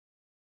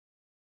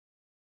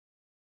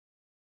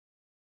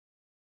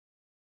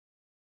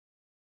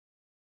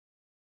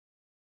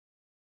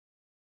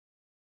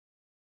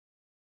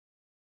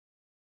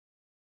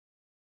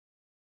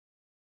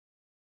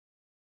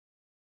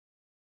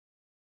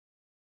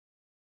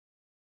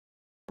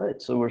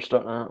Alright, so we're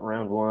starting out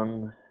round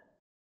one.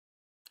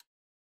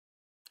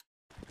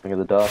 Look at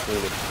the doctor,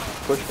 the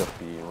push up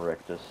being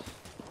wrecked us.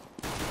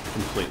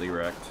 Completely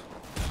wrecked.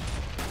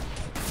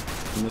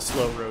 And the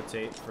slow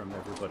rotate from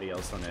everybody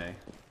else on A.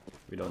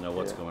 We don't know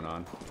what's going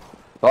on.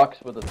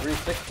 Fox with a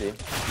 360.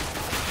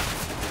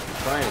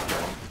 Trying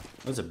again.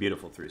 That was a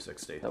beautiful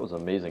 360. That was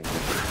amazing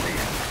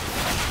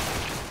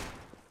 360.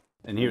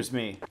 And here's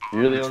me.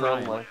 You're the only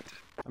one left.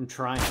 I'm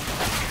trying.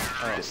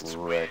 Oh, get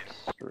wrecked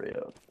straight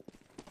up.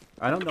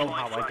 I don't know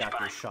how I got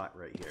this shot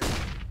right here.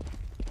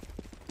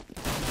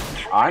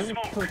 I'm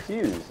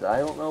confused. I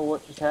don't know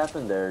what just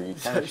happened there. You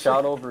kind of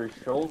shot over his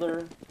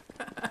shoulder.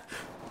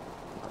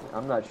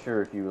 I'm not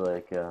sure if you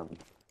like.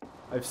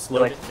 I've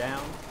slowed it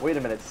down. Wait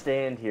a minute,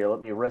 stand here.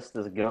 Let me rest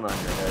this gun on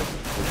your head.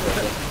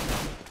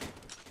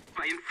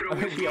 I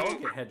mean, we all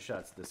get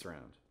headshots this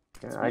round.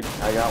 Yeah, I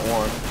got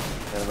one,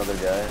 and another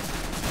guy.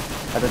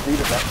 I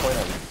believe at that point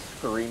I was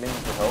screaming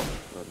for help,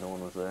 but no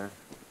one was there.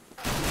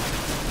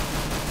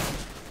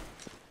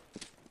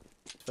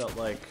 Felt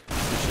like we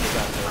should have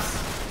got this.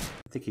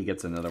 I think he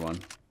gets another one.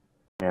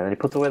 Yeah, then he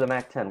puts away the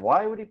MAC-10.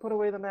 Why would he put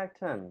away the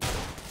MAC-10?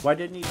 Why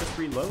didn't he just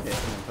reload it and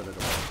then put it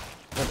away?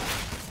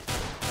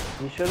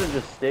 He should have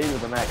just stayed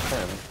with the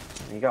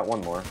MAC-10. He got one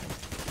more.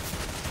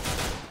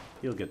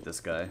 He'll get this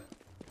guy.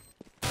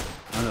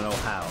 I don't know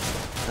how.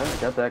 I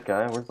got that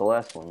guy. Where's the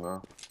last one,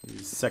 though?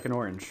 He's second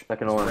orange.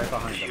 Second orange. Right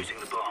behind him.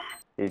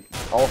 He's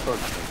all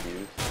sorts of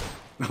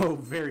confused. Oh,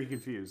 very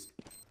confused.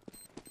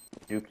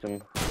 Juked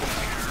him.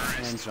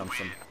 And jumps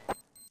him.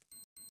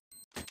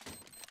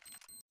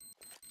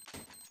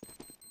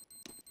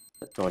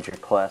 Going to your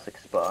classic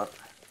spot.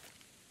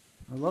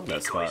 I love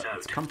that spot.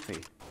 It's comfy.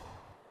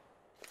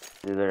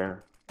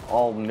 They're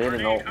all mid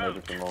and alt mid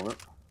at the moment.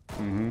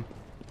 Mm-hmm.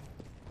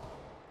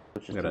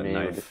 Which is Got to a me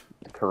knife.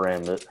 the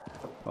karambit.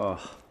 Oh.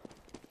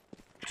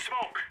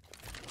 Smoke.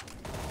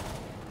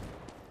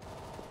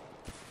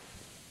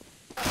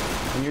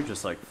 And you're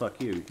just like,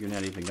 fuck you. You're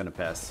not even gonna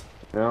pass.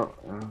 No,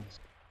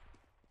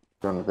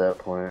 done at that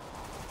point.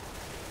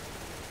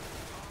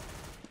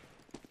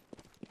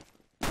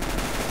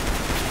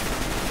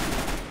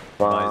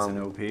 Buys an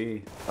OP.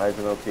 Buys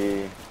an OP.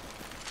 You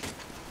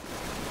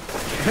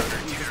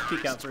just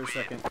peek out for a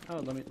second. Oh,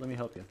 let me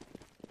help you.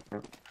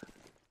 Yep.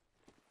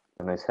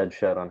 A nice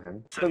headshot on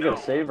him. Still got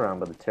a save round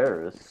by the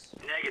terrorists.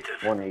 Negative.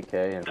 1 AK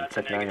and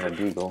Tech 9 and a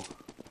Deagle.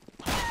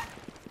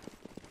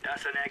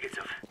 That's a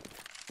negative.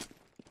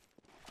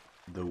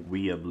 The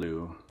Wea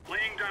Blue.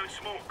 Laying down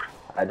smoke.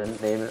 I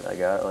didn't name it, I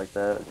got it like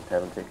that. I just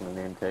haven't taken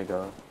the name tag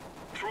off.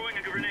 Throwing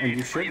a grenade. And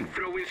you shouldn't.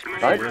 Throwing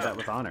smoke. You wear that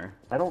with honor.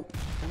 I don't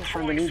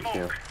find the need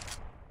to.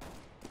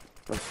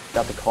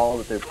 Got the call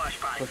that they're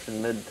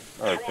pushing mid,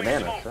 or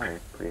banana, sorry,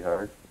 pretty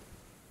hard.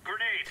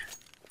 Grenade.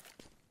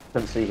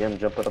 Couldn't see him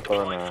jumping up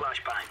on,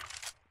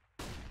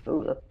 Flashbang.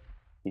 oh, that's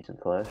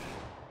decent flash.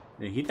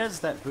 Yeah, he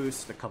does that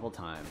boost a couple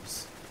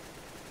times.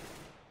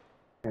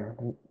 Yeah,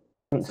 couldn't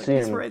It's see like,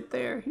 he's him. right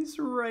there. He's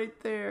right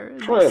there.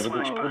 In Oh, yeah, the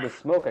with smoke. the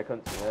smoke I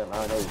couldn't see him, now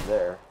I know he's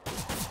there.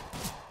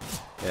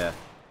 Yeah.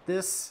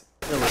 This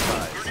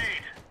ill-advised. Grenade.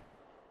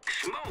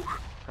 Smoke.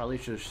 Probably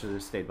should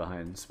have stayed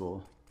behind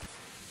Spool.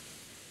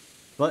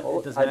 But Well,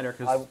 it doesn't matter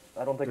because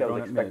I don't think I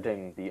was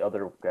expecting the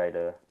other guy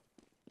to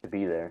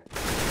be there. I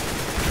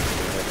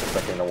was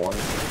expecting the one.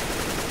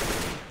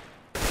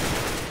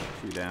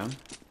 2 down.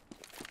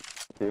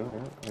 2,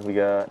 yeah. And we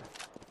got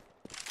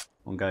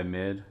One guy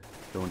mid,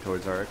 going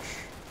towards Arch.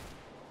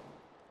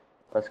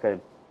 last guy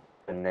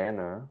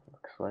banana,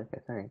 looks like, I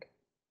think.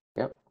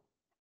 Yep.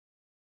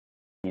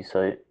 E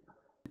site.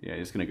 Yeah,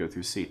 he's gonna go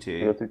through CT.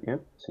 Go through,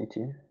 yep,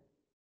 CT.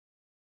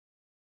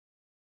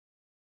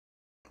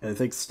 And I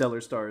think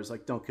Stellar Star is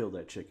like, don't kill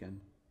that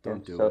chicken.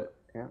 Don't do so, it.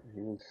 Yeah,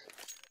 he was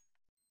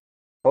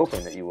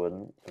hoping that you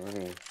wouldn't. I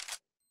mean,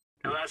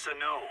 Now that's a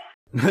no.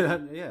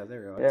 Yeah,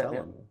 there you go. Yeah, Tell yeah.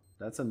 him.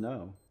 That's a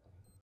no.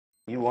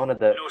 you wanted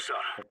that No, sir.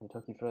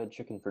 Kentucky Fried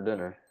Chicken for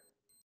dinner.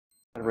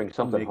 Gotta bring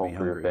something make me home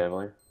for your hungry.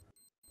 family.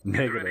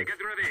 Negative. Get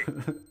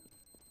ready.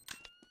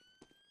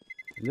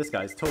 And this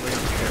guy's totally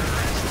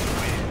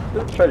unfair.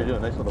 Let's try to do a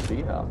nice little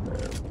beat out there.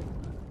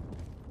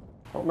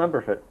 I don't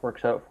remember if it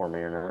works out for me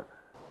or not.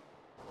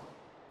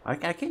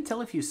 I can't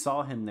tell if you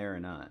saw him there or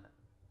not.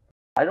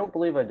 I don't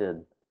believe I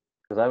did.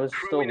 Because I was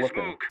still Throwing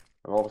looking. smoke.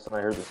 And all of a sudden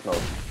I heard the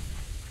smoke.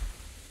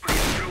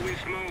 Throwing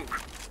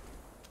smoke.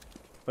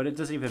 But it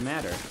doesn't even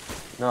matter.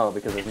 No,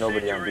 because there's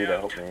nobody on B to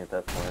help me at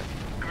that point.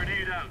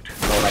 Grenade out.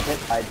 No,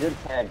 and I did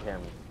tag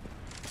him.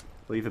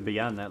 Well, even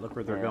beyond that, look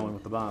where they're Yeah. going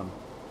with the bomb.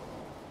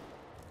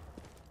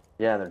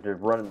 Yeah, they're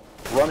running.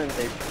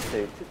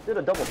 They did a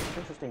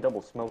interesting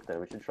double smoke there.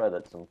 We should try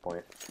that at some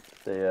point.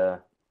 They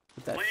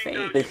With that Laying fake.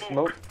 down they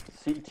smoke.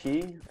 smoked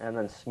CT and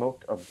then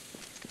smoked a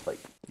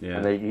Yeah.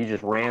 and he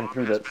just ran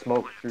through that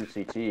smoke through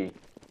CT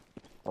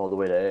all the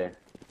way to A.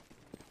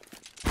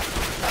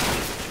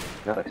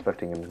 Not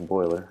expecting him to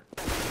boiler.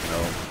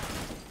 No.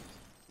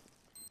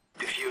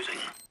 Diffusing.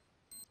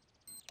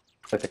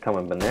 Looks like they're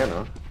coming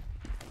banana.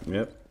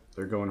 Yep.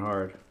 They're going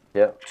hard.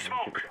 Yep.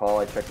 Get the call.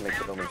 I checked to make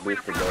sure no one's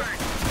boosted though.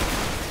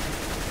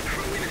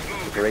 Throwing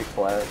smoke. great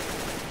flash.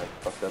 I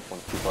fucked up one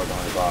too far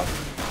behind the box.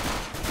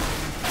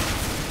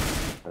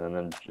 And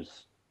then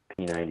just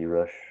P90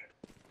 rush.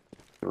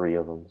 3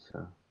 of them,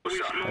 so.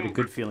 I had a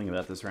good feeling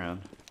about this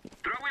round.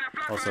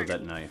 Also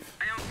that knife.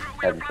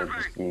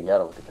 You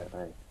gotta look at that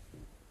knife.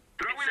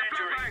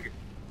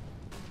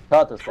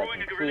 Caught this guy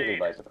completely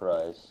by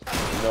surprise.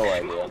 No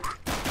idea.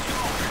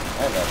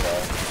 And that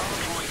guy.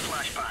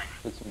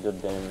 Did some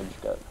good damage.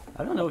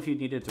 I don't know if you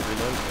needed to reload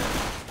there.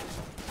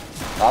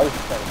 I was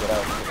just trying to get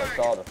out because I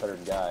saw the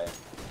 3rd guy.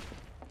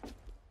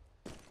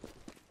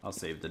 I'll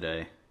save the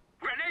day.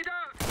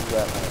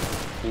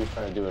 He was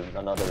trying to do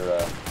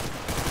another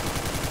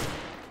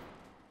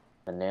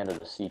banana to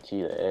CT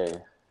to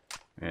A.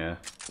 Yeah.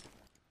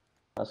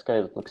 This guy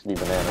looks to be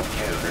banana.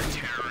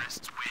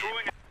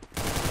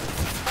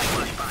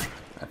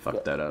 I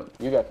fucked that up.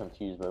 You got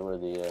confused by where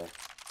the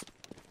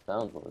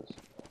sound was.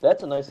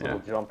 That's a nice little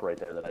jump right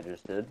there that I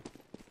just did.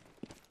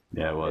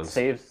 Yeah, it was.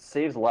 It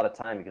saves a lot of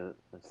time because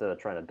instead of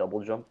trying to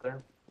double jump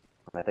there,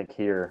 I think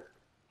here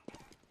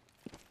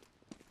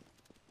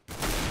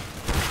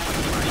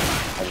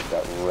I just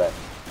got wrecked.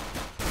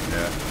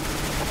 Yeah.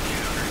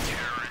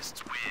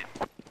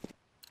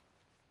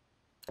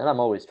 And I'm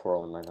always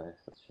twirling my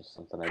knife. That's just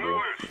something I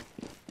do.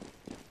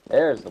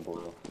 There's the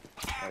blue.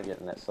 Gotta get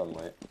in that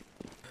sunlight.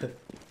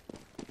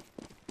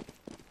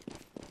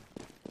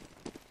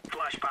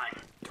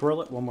 Flashbang.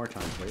 Twirl it one more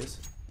time, please.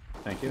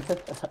 Thank you.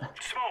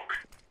 Smoke.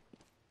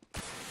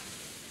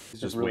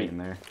 He's just really, waiting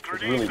there.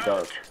 It's really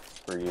dark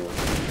for you.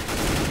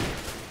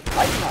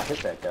 I cannot hit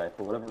that guy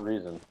for whatever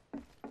reason.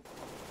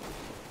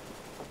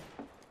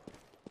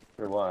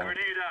 Sure why.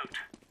 Grenade out.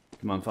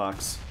 Come on,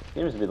 Fox.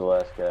 Seems to be the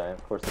last guy.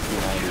 Of course, the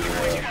P90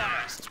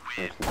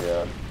 finished the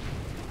job.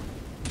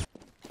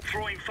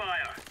 Throwing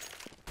fire.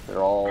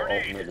 They're all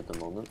mid at the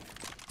moment.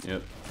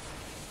 Yep.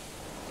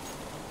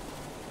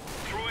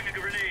 Throwing a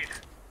grenade.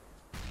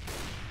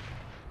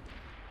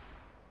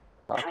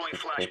 Fox Throwing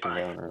gets taken flashbang.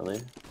 down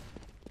early.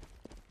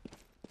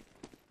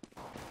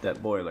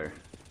 That boiler.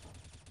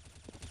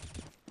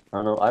 I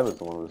don't know, I was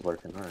the one who was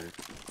lurking hard.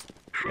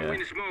 Throwing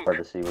Yeah. smoke. Hard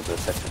to see with the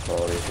texture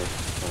quality of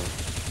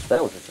this.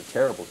 That was just a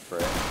terrible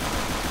spray.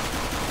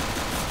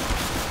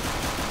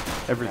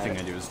 Everything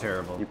I do is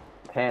terrible. You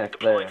panicked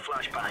Deploying there.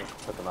 flashbang.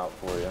 Took him out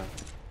for you.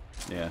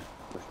 Yeah.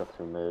 Pushed up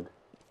through mid.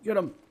 Get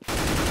him.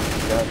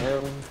 Got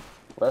him.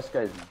 Last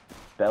guy's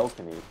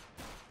balcony.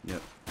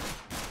 Yep.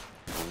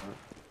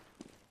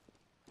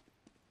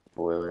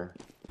 Boiler.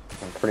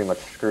 I'm pretty much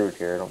screwed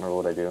here. I don't remember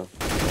what I do.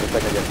 Looks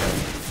like I get him.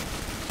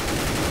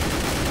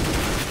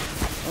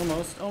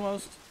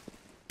 Almost.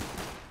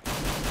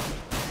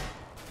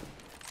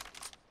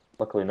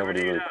 Luckily,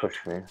 nobody really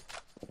pushed me.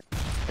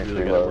 You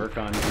really gotta work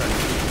on trying to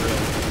keep drill.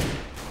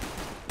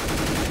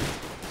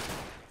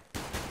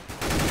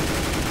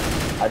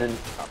 I didn't.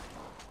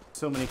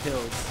 So many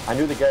kills. I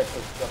knew the guy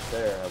pushed up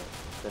there. I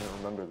didn't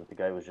remember that the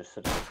guy was just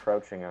sitting there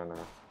crouching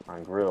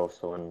on grill.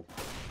 So when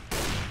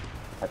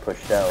I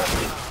pushed out, I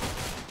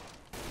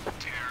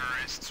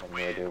had no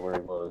idea where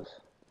he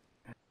was.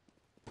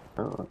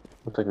 Oh,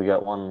 looks like we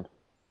got one.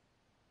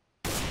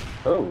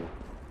 Oh.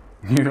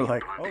 You're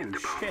like, oh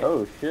shit.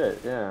 Oh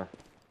shit, yeah.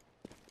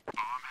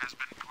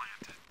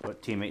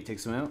 What teammate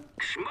takes him out?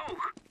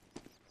 Smoke.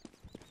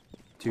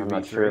 2v3. I'm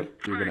not sure.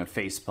 You're gonna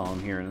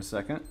facepalm here in a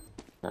second.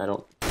 I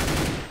don't.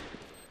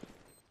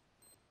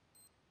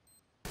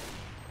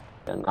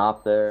 Got an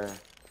op there.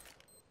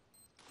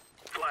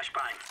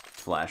 Flashbang.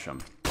 Flash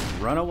him.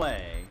 Run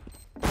away.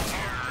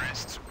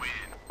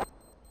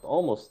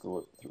 Almost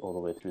all the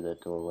way through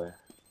that doorway.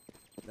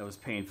 That was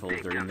painful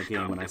during the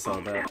game when I saw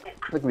that.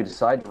 I think we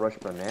decided to rush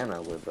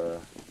banana with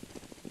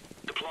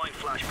Deploying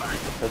flashbang.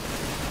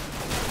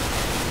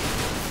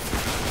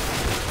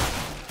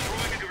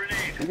 Throwing a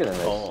grenade. You get a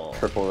nice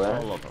triple there.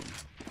 All of them.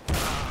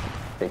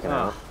 Taken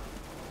out.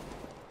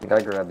 I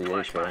gotta grab the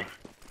AK.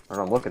 Or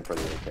I'm looking for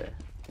the AK.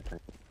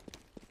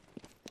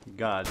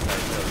 God, I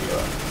tell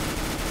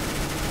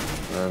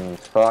you. And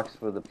Fox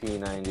with the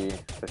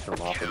P90, pushing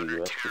him off with the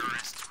USP.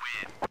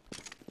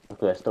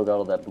 Okay, I still got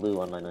all that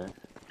blue on my knife.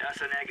 That's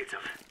a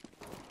negative.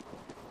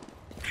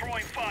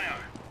 Throwing fire.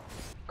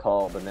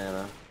 Call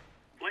banana.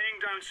 Laying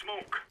down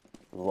smoke.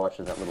 I was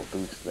watching that little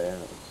boost there.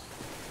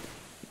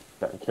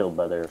 Gotten killed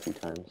by there a few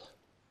times.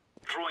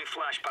 Throwing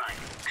flashbang.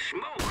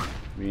 Smoke.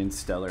 Me and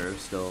Stellar are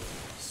still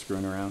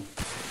screwing around.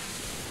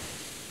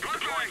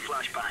 Deploying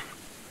flashbang.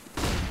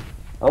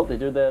 Oh, they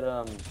do that,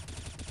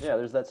 yeah,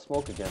 there's that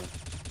smoke again.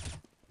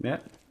 Yeah,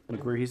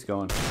 look where he's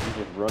going. He's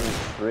just running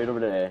straight over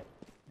to A.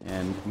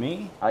 And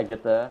me? I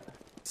get that.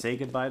 Say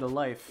goodbye to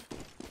life.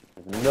 I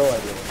have no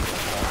idea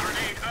what's going on.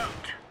 Grenade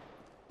out.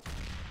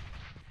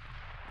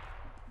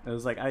 It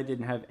was like I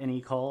didn't have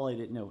any call. I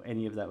didn't know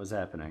any of that was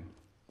happening.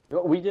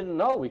 We didn't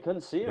know. We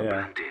couldn't see him.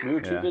 Yeah. We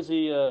were too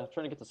busy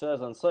trying to get the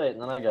Saz on site,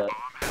 and then I got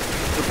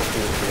triple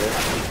kills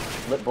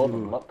here. Lit both of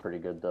them up pretty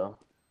good, though.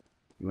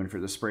 You went for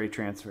the spray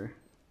transfer.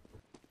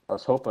 I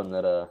was hoping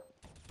that I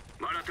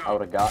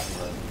would have gotten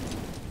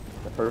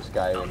the first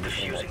guy in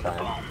that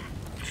time.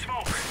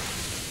 Smoke.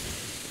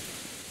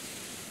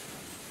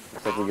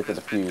 Looks like we get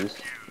the defuse.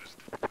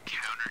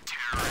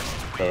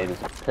 So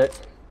just pick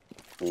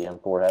the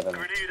M4 heaven.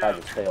 I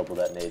just failed with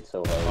that nade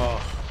so hard.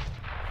 Oh,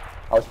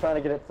 I was trying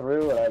to get it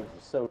through, and I was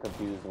just so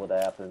confused what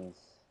happens.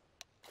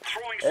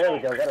 Throwing There we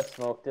smoke. go, got a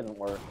smoke, didn't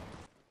work.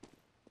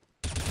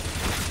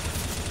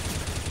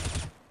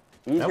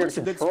 Easier that was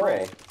to a good control.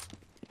 spray.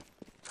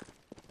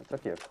 It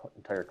took you an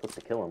entire clip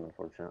to kill him,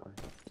 unfortunately.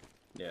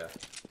 Yeah.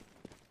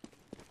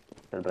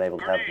 Could have been able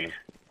to have them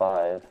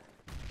 5,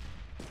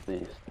 at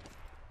least.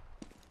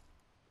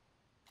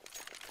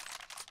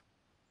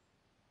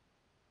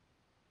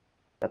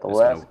 Got the There's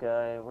last no-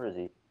 guy, where is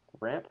he?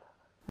 Ramp?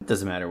 It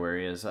doesn't matter where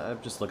he is.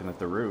 I'm just looking at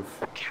the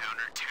roof.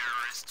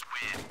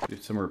 Do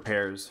some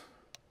repairs.